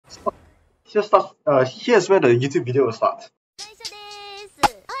Here's where the YouTube video will start.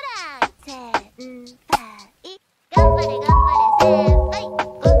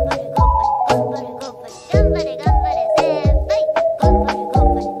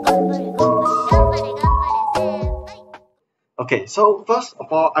 Okay, so first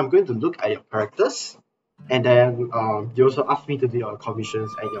of all, I'm going to look at your characters, and then you also asked me to do your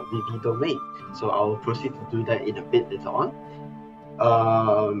commissions and your VB domain. So I'll proceed to do that in a bit later on.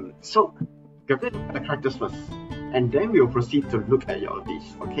 So we're going to look at the characters first, and then we'll proceed to look at your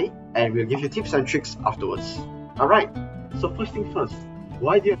list, okay? And we'll give you tips and tricks afterwards. Alright, so first thing first,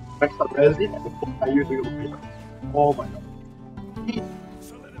 why do you expect some resin and what are you doing over here? Oh my god.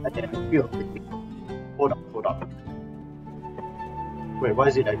 I didn't feel it. Hold up. Wait, why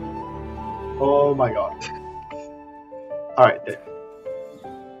is it like? Oh my god. Alright, there.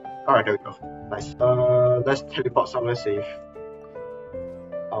 Alright, there we go. Nice. Let's teleport somewhere safe.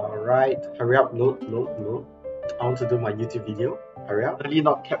 Alright, hurry up, load. I want to do my YouTube video. Hurry up. Really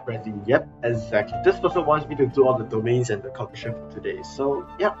not kept resin. Yep, exactly. This person wants me to do all the domains and the commission for today. So,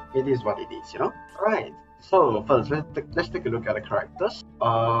 yeah, it is what it is, you know? Alright. So first, let's take a look at the characters.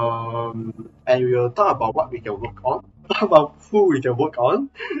 And we'll talk about what we can work on, talk about who we can work on,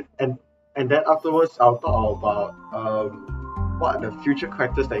 and then afterwards I'll talk about what are the future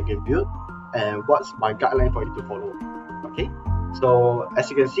characters that you can build, and what's my guideline for you to follow. Okay. So as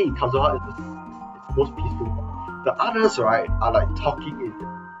you can see, Kazuha is the most peaceful. The others, right, are like talking in.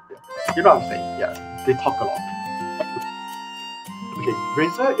 You know what I'm saying? Yeah, they talk a lot. Okay,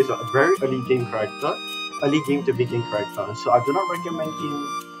 Razor is a very early game character. Early game to begin character, so I do not recommend him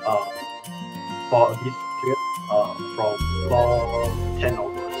for this period from floor 10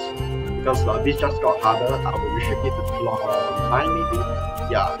 onwards, because this just got harder. I will restrict it to floor 9 maybe.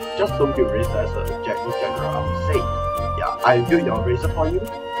 Yeah, just don't build Razor as a general, I would say. Yeah, I built your Razor for you.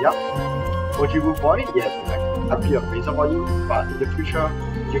 Yep. Ojibu boy, yes, exactly. I built your Razor for you, but in the future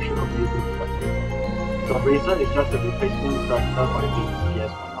you should not be using it. So Razor is just a replacement character for the DPS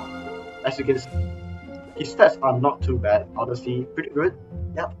for now. As you can see, his stats are not too bad, honestly, pretty good.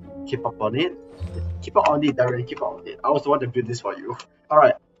 Yep, keep up on it. Keep up on it, Darren, keep up on it. I also want to build this for you.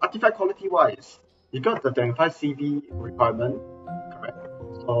 Alright, artifact quality wise, you got the 25 CV requirement, correct?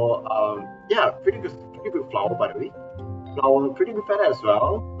 So, yeah, pretty good flower by the way. Flower, pretty good feather as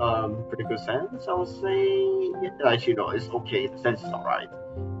well. Pretty good sense, I would say. Yeah, actually, no, it's okay, the sense is alright.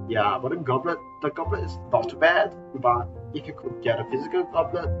 Yeah, but the goblet is not too bad, but if you could get a physical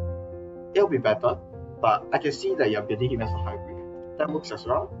goblet, it'll be better. But I can see that you're building him as a hybrid. That works as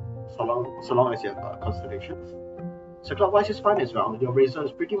well, so long as you have constellations. So clockwise is fine as well. Your Razor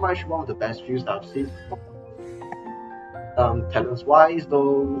is pretty much one of the best views that I've seen. Talents wise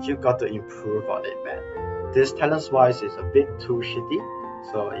though, you got to improve on it, man. This talents wise is a bit too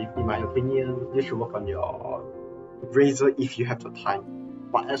shitty. So in my opinion, you should work on your Razor if you have the time.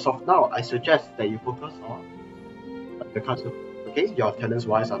 But as of now, I suggest that you focus on the custom. Okay, your talents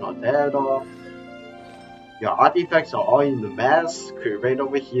wise are not there at all. Your artifacts are all in the mess. Crit rate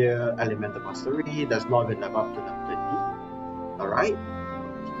over here, elemental mastery, that's not even level up to level 20. Alright.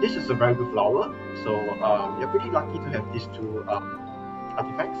 This is a very good flower. So you're pretty lucky to have these two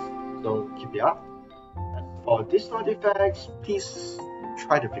artifacts. So keep it up. As for these two artifacts, please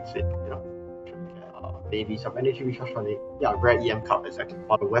try to fix it, you know. Maybe some energy recharge on it. Yeah, rare EM card exactly.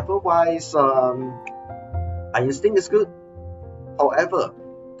 For the weapon wise, Iron Instinct is good. However,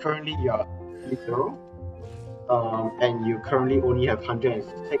 currently you're 0. And you currently only have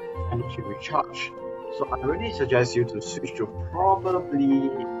 106 energy recharge. So I really suggest you to switch to probably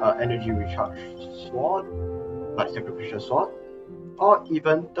energy recharge sword, like sacrificial sword, or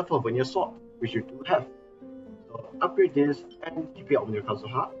even the Favonius sword, which you do have. So upgrade this and keep it on your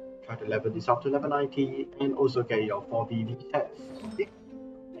Kazuha. Try to level this up to level 90 and also get your 4 BB sets. Okay?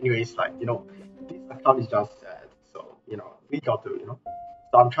 Anyways, like, you know, this account is just sad. So, you know, we got to, you know.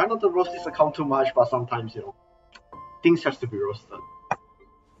 So I'm trying not to roast this account too much, but sometimes, you know, things have to be roasted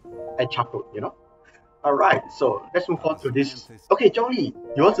and chuckled, you know. Alright, so let's move on to this. Okay, Johnny,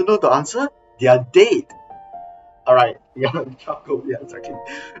 you want to know the answer? They are dead. Alright, yeah, chuckled, yeah, exactly.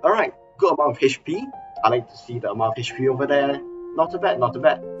 Alright, good amount of HP. I like to see the amount of HP over there. Not too bad, not too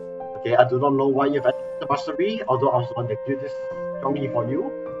bad. Okay, I do not know why you've added the mastery, although I was the one that built this strongly for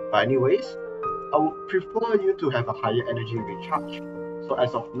you. But anyways, I would prefer you to have a higher energy recharge. So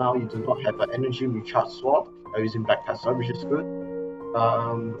as of now, you do not have an energy recharge sword. You're using Black Tesla, which is good.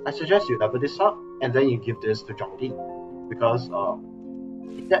 I suggest you level this up and then you give this to Zhongli, because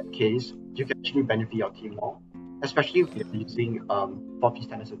in that case, you can actually benefit your team more, especially if you're using 4-piece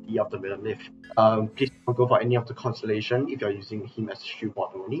tenacity of the Middle Lift. Please don't go for any of the constellation if you're using him as a shield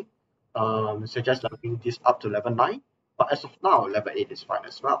bot only. suggest leveling this up to level 9. But as of now, level 8 is fine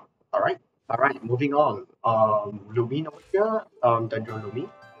as well. Alright, moving on. Lumin over here, Dendro Lumin.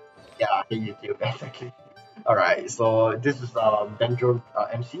 Yeah, here you do, basically. Alright, so this is Dendro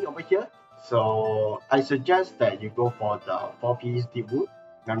MC over here. So I suggest that you go for the 4-piece Deepwood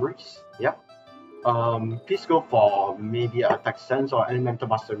Memories. Yeah. Please go for maybe Attack Sense or Elemental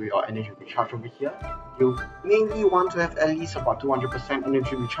Mastery or Energy Recharge over here. You mainly want to have at least about 200%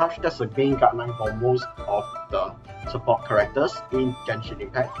 Energy Recharge. That's the main guideline for most of the support characters in Genshin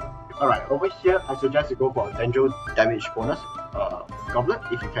Impact. Alright, over here I suggest you go for a Dendro damage bonus goblet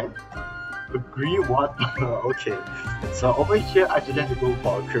if you can. Agree what? Okay. So over here I suggest you go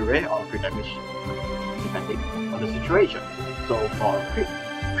for a crit rate or crit damage depending on the situation. So for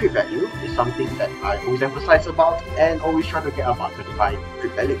crit value is something that I always emphasize about and always try to get about 25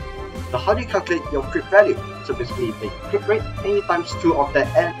 crit value. So how do you calculate your crit value? So basically you take crit rate and times 2 of that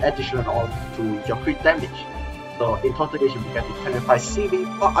and additional on to your crit damage. So in total you should be getting 25 CV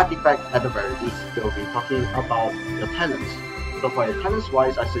or artifact at the very least. We'll be talking about your talents. So for your talents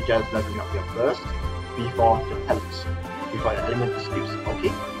wise, I suggest leveling up your burst before your talents, before your elemental skills,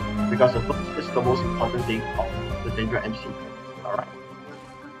 okay? Because the burst is the most important thing of the Dendro MC. Alright.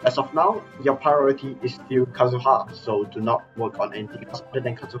 As of now, your priority is still Kazuha, so do not work on anything else other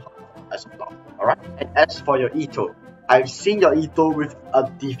than Kazuha as of now. Alright? And as for your Itto, I've seen your Itto with a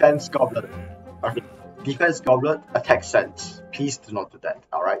defense goblet. Okay. Defense goblet, attack sense. Please do not do that,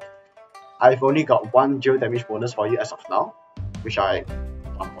 alright? I've only got 1 geo damage bonus for you as of now, which I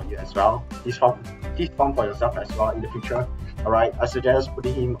farm for you as well. Please farm for yourself as well in the future. Alright, I suggest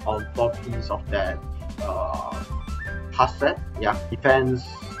putting him on 4 pieces of that pass set. Yeah, defense,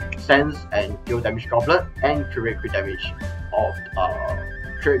 sense, and geo damage goblet, and crit damage of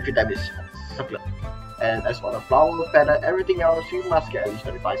crit damage circlet. And as for the flower, feather, everything else, you must get at least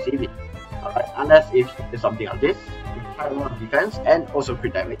 35 CV. Alright, unless if it's something like this, you have a lot of defense and also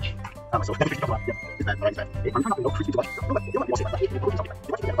crit damage. So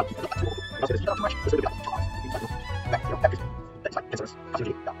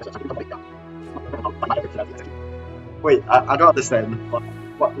wait, I don't understand.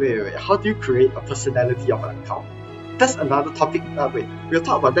 Wait, how do you create a personality of an account? That's another topic. Wait, we'll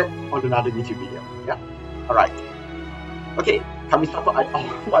talk about that on another YouTube video. Yeah? Alright. Okay, Kamisato oh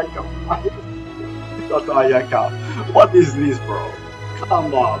my god. Kamisato Ayaka. What is this, bro?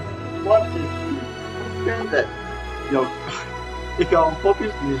 Come on. What is this? That, if you're on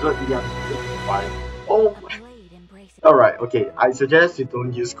 4-piece Blizzard, you are fine. Oh my. Alright, okay. I suggest you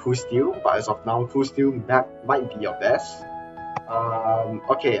don't use Cool Steel, but as of now, Cool Steel might be your best.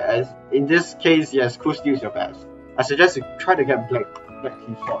 Okay, as in this case, yes, Cool Steel is your best. I suggest you try to get Black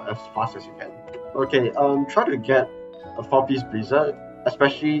Key Sword as fast as you can. Okay, try to get a 4-piece Blizzard,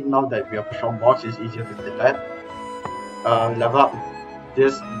 especially now that we are push on boss, it's easier to get that. Level up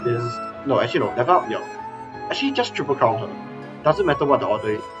level up your. Actually, just triple crown her. Doesn't matter what the order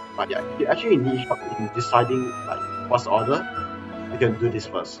is, but yeah, you actually need help in deciding like what's the order. You can do this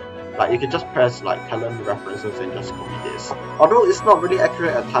first. Like you can just press like talent references and just copy this. Although it's not really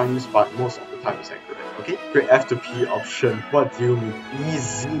accurate at times, but most of the time it's accurate. Okay, great F to P option. What do you mean?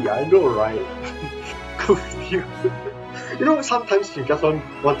 Easy, I know, right? Cool Steel. You know, sometimes you just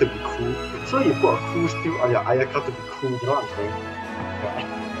want to be cool, so you put a Cool Steel on your Ayaka to be cool. You know what I'm saying?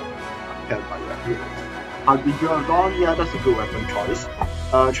 Yeah, that's a good weapon choice.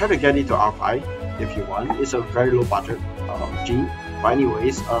 Try to get it to R5 if you want. It's a very low budget gene. But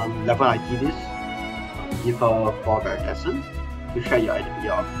anyways, level 90 this. Give her 4 Barrack Essence to share your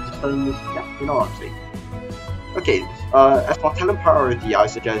distance. Yeah, you know what I'm saying. Okay, as for talent priority, I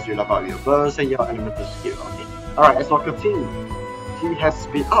suggest you level up your burst and your elemental skill. Okay. Alright, as for Kating, she has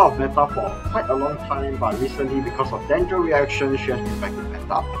been out of meta for quite a long time, but recently because of Dendro reaction, she has been back in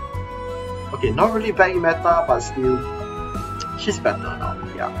meta. Okay, not really back in meta, but still, she's better now.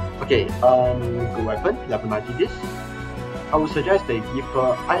 Yeah. Okay, good weapon, level 90 this. I would suggest they give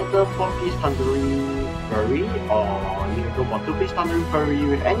her either 4-piece Thundering Fury or you can go for 2-piece Thundering Fury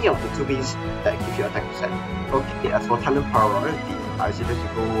with any of the 2-piece that give you attack percent. Okay, as for talent priority, I suggest you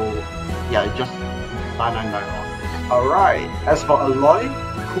go, yeah, just 999 on. Alright, as for Aloy,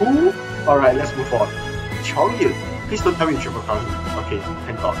 cool. Alright, let's move on. Chongyun, please don't tell me triple crown. Okay,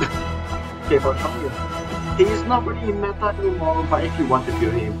 thank god. Okay, for Chongyun, he is not really in meta anymore, but if you want to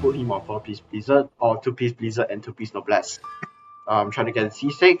build him, put him on 4-piece Blizzard or 2-piece Blizzard and 2-piece Noblesse. Trying to get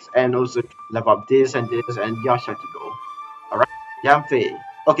C6 and also level up this and you're set to go. Alright, Yanfei.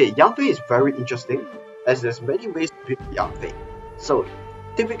 Okay, Yanfei is very interesting as there's many ways to build Yanfei. So,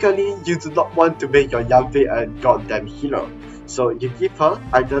 typically, you do not want to make your Yanfei a goddamn healer. So you give her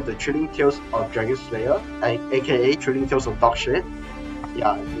either the Thrilling Tales of Dragon Slayer, aka Thrilling Tales of Dogshit.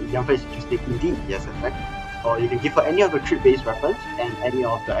 Yeah, Yanfei is interesting indeed, yes, exactly. Or you can give her any of the crit-based weapons and any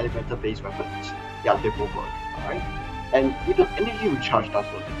of the elemental-based weapons. Yeah, they both work, alright? And even energy recharge does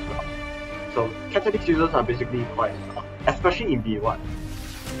work as well. So catalytic users are basically quite strong, especially in B1.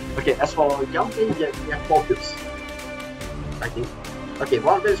 Okay, as for Yanfei, we have 4 builds, I think. Okay,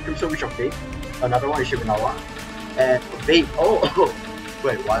 one of them is Crimson Witch of Fate, another one is Shibunawa, and Fate. Oh,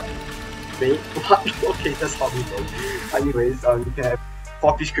 wait, what? Fate? What? Okay, that's how we go. Anyways, you can have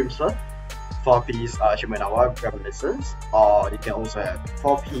 4-piece Crimson, 4-piece Shibunawa Reminiscence, or you can also have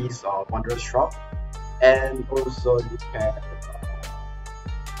 4-piece Wondrous Shrub, and also you can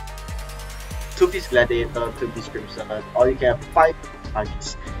 2-piece Gladiator, 2-piece Crimson, or you can have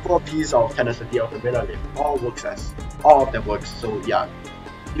 5-piece, 4-piece of Tenacity of the Middle Lane. All of them works, so yeah,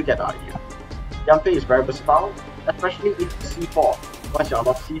 you get the idea. Yanfei is very versatile, especially if C4. Once you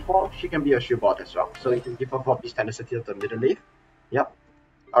unlock C4, she can be a shield bot as well, so you can give her 4-piece Tenacity of the Middle Lane. Yep.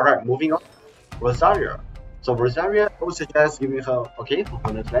 Alright, moving on. Rosaria. So Rosaria, I would suggest giving her, okay,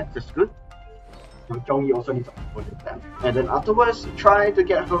 Opponent's Land, that's good. Zhongyi also needs Opponent's Land. And then afterwards, try to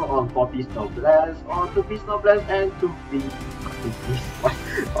get her on 4-piece Noblesse, or 2-piece Noblesse, and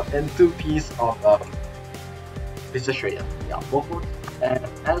 2-piece of Mr. Shreya. Yeah, both works. And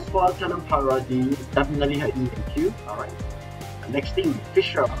as for Talent Priority, definitely her E and Q. Alright. Next thing,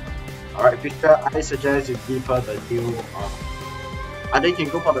 Fisher. Alright, Fisher, I suggest you give her the new either you can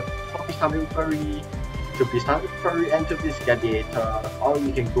go for the 4-piece Thundering Fury, 2-piece Thundering Fury, and 2-piece Gladiator, or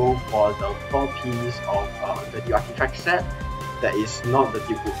you can go for the 4-piece of the new artifact set that is not the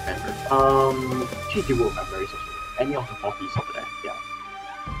Deep Wood Memory. 3 Deep Wood Memories also. Any of the 4-piece over there,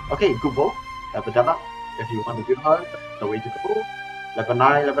 yeah. Okay, good bow. Level that up. If you want to build her, that's the way to go. Level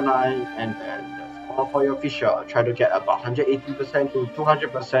 9, and then that's all for your Fisher. Try to get about 180% to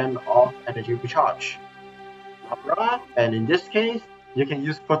 200% of energy recharge. Barbara, and in this case, you can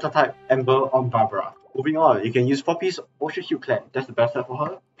use Prototype Ember on Barbara. Moving on, you can use 4-piece Ocean Shield Clan. That's the best set for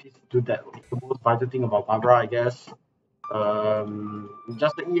her. Please do that. The most vital thing about Barbara, I guess.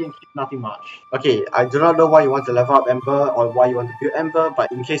 Just the E and Q, nothing much. Okay, I do not know why you want to level up Ember or why you want to build Ember, but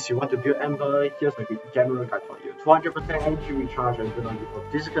in case you want to build Ember, here's a general guide for you. 200% energy recharge and do not give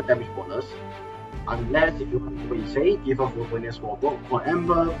a physical damage bonus. Unless if you want to what you say, give her full bonus warblock. For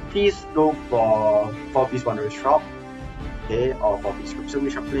Ember, please go for 4-piece Wondrous Shrub. Okay, or 4-piece Crimson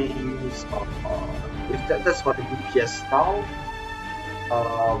Witch of Flames, if that's for the DPS style.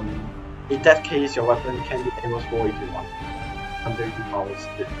 In that case, your weapon can be Amos Bow if you want. 180 powers.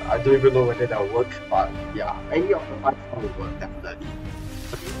 I don't even know whether that will work, but yeah, any of the 5 will work definitely.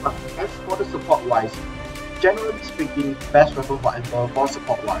 Okay, but as for the support wise, generally speaking, best weapon for Ember for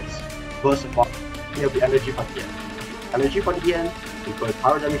support wise, burst support, it will be Energy for the end. Energy for the end, you go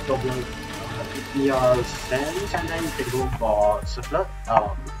power damage goblin, EPR Sands, and then you can go for Circlet,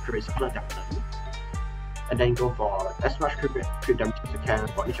 create Circlet definitely. And then go for as much crit damage as you can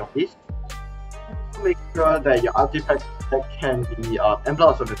for each of these. Make sure that your artifacts that can be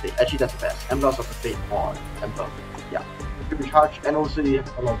Emblems of the Fate. Actually, that's the best. Emblems of the Fate or Ember. Yeah. You recharge and also you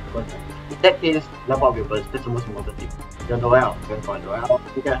have a lot of burst damage. In that case, level up your burst. That's the most important thing. Your Noelle. Going for Noelle.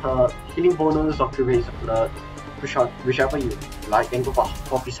 You get her healing bonus of Crit Circlet, whichever you like, and go for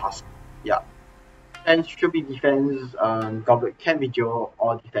 4-piece Husk. Yeah. And should be defense, Goblet can be Geo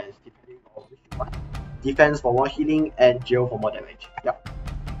or defense, depending on which you want. Defense for more healing and Geo for more damage. Yeah.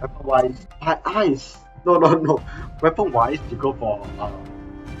 Weapon wise, no. Weapon wise, you go for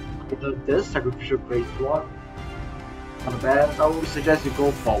either this Sacrificial Great Sword. On the best, I would suggest you go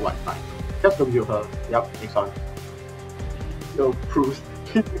for one time. Just to view her. Yep, next one. Yo, Bruce.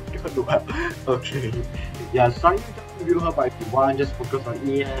 Okay. Yeah, sorry to view her, but if you want, just focus on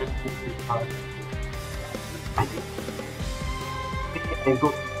EN. And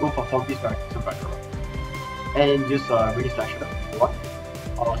go for 4-piece Magnificent Battle. And use Rainy Slasher if you want.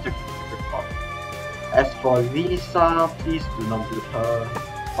 Or as for Lisa, please do not build her.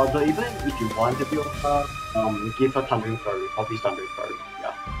 Although even if you want to build her, give her Thundering Fury, 4-piece Thundering Fury,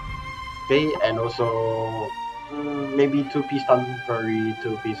 yeah. Okay, and also maybe 2-piece Thundering Fury,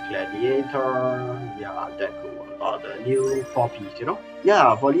 2-piece Gladiator, yeah, that could work. Or the new 4-piece, you know?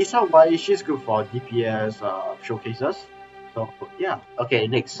 Yeah, for Lisa, why she's good for DPS showcases. So yeah, okay,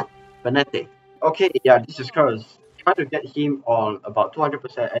 next, Fnatic. Okay, yeah, this is Curse. Try to get him on about 200%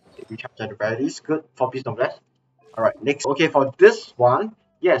 energy recharge at the very least. Good, 4-piece Noblesse. Alright, next. Okay, for this one,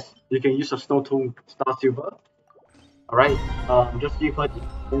 yes, you can use a Snow Tomb Star Silver. Alright, just give her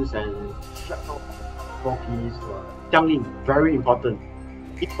defense and 4-piece Jiangling, very important.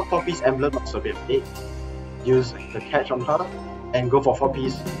 Give her 4-piece Emblem of Soviet Fate. use the catch on her and go for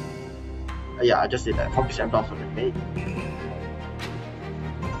 4-piece. Yeah, I just did that. 4-piece M-Dot on the page.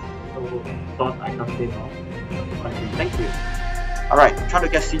 So, thought I can say no. Thank you. Alright, try to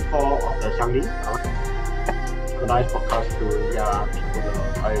get C4 of the Xiangling. Alright. Have a nice podcast to people.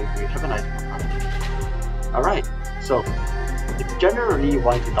 I have a nice podcast. Alright, so you generally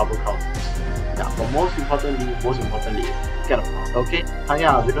want to double count. Yeah, but most importantly, get a pound. Okay,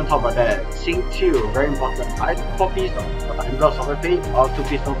 yeah, we don't talk about that. Sync 2, very important. I 4-piece of M-Dot Software Page or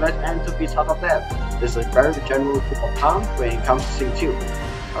 2-piece Noblesse and 2-piece Heart of Death. This is a very general rule of thumb when it comes to Sync 2.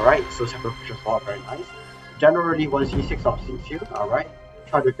 Alright, so separate pushes are very nice. Generally 1c6 of Sync 2, alright.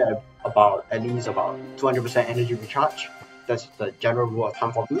 Try to get about at least about 200% energy recharge. That's the general rule of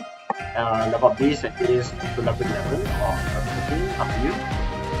thumb for me. Level up this at least to level 11 or level 15, up to you.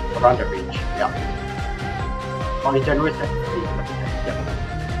 Around the range, yeah. On the general set,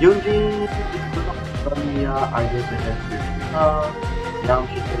 yeah. Usually, if you do not I will suggest you now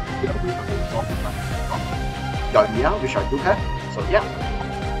she can be a bit of a soft which I do have, so yeah.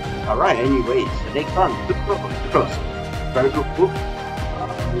 Alright, anyways, the next one, Sucrose. Very good book.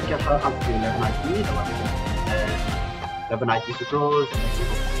 You get her up to level 90, level 90 Sucrose,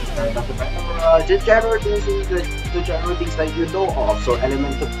 just general things, the general things that you know of. So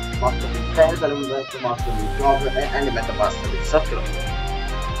elemental mastery defense, elemental mastery jogger, and elemental mastery circular.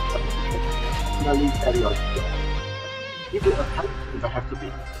 Finally, carry on. If you have to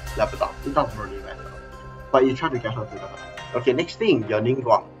be leveled up, it doesn't really matter. But you try to get her to level up. Okay, next thing, your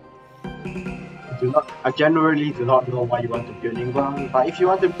Ningguang. I generally do not know why you want to build Ningguang, but if you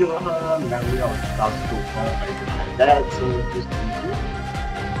want to build her, memory of stars to her, like that, so just easy.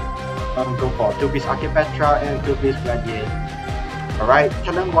 Go for 2-piece Archipetra and 2-piece Gladiator. Alright,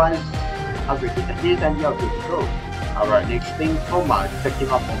 talent wise, upgraded this and you're good to go. Alright, next thing, Thoma, taking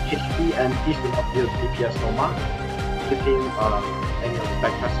up on HP and please do not build DPS Thoma. Give him any of the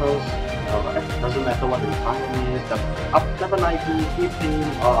back vessels. Doesn't matter what the requirement is. Up level 90, give him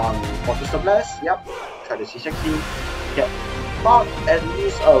Fortress of Blast, yep. Try to C16, get about at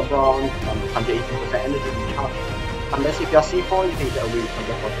least around 180% energy recharge. Unless if you're C4, you can get away with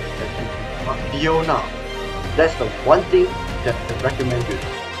 140%. Fiona, that's the one thing that I recommend you.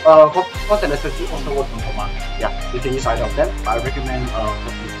 Force and necessity also works on command. Yeah, you can use either of them, but I recommend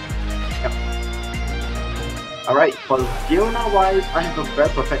yeah. Alright, for Fiona wise, I have a very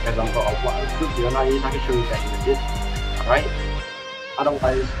perfect example of what a good Fiona is. I can show you that in a bit. Alright.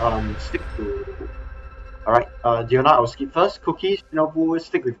 Otherwise, stick to. Alright, Fiona I'll skip first. Cookies, Shinobu,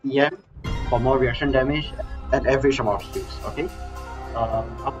 stick with EM for more reaction damage at average amount of heals. Okay.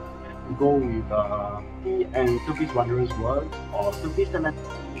 Go with P and 2-piece Wanderer's Words or 2-piece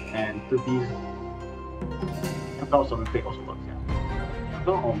Elemental and 2-piece M-Dot Sovereign Fate also works. Yeah.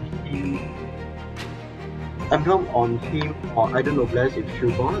 Emblem on him or I don't know Noblesse if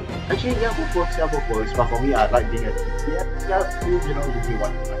Shoebone. Actually yeah, both works, but for me I like being a DPS. Yeah, you know you do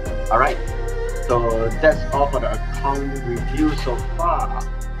what you like. Alright. So that's all for the account review so far.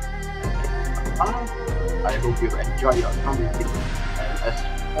 I hope you enjoy your account review. And as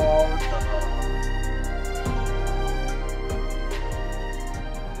for the